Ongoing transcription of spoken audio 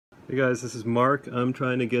Hey guys, this is Mark. I'm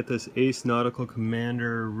trying to get this Ace Nautical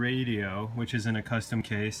Commander radio, which is in a custom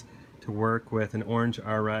case, to work with an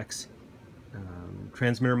OrangeRX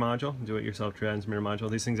transmitter module, do-it-yourself transmitter module.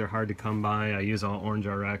 These things are hard to come by. I use all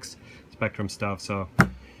OrangeRX Spektrum stuff, so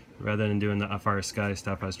rather than doing the FR Sky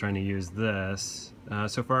stuff, I was trying to use this.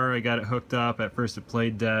 So far I got it hooked up. At first it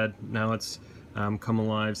played dead. Now it's come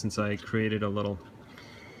alive since I created a little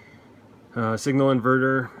signal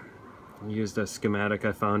inverter. I used a schematic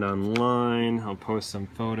I found online. I'll post some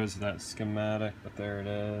photos of that schematic, but there it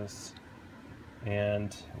is.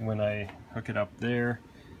 And when I hook it up there,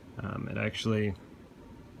 it actually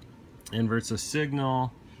inverts a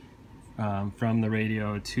signal from the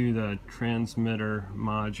radio to the transmitter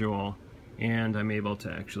module, and I'm able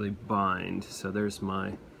to actually bind. So there's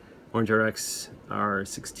my OrangeRX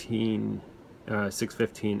R16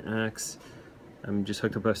 615X. I'm just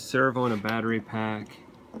hooked up a servo and a battery pack.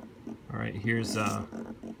 Alright, here's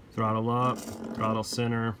throttle up, throttle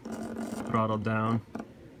center, throttle down. You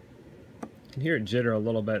can hear it jitter a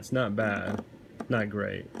little bit. It's not bad, not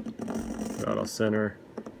great. Throttle center,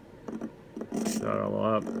 throttle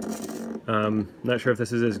up. Not sure if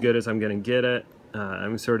this is as good as I'm going to get it.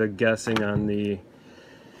 I'm sort of guessing on the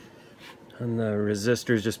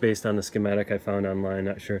resistors just based on the schematic I found online.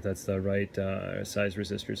 Not sure if that's the right size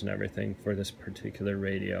resistors and everything for this particular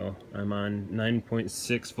radio. I'm on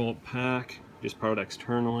 9.6 volt pack, just powered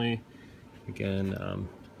externally. Again,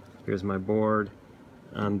 here's my board.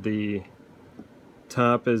 On the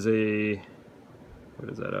top is a, what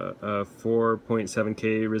is that, a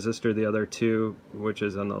 4.7K resistor. The other two, which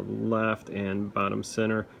is on the left and bottom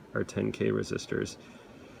center, are 10K resistors.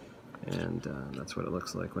 And that's what it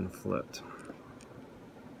looks like when flipped.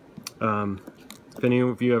 If any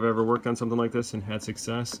of you have ever worked on something like this and had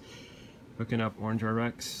success hooking up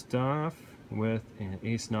OrangeRX stuff with an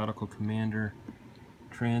Ace Nautical Commander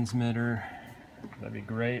transmitter, that'd be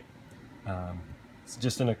great. It's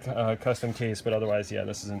just in a custom case, but otherwise, yeah,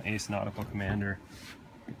 this is an Ace Nautical Commander.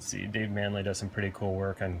 You can see Dave Manley does some pretty cool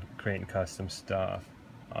work on creating custom stuff.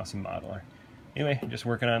 Awesome modeler. Anyway, just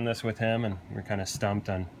working on this with him, and we're kind of stumped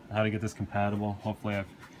on how to get this compatible. Hopefully I've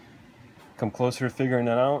come closer to figuring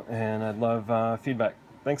it out, and I'd love feedback.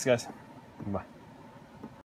 Thanks guys. Bye.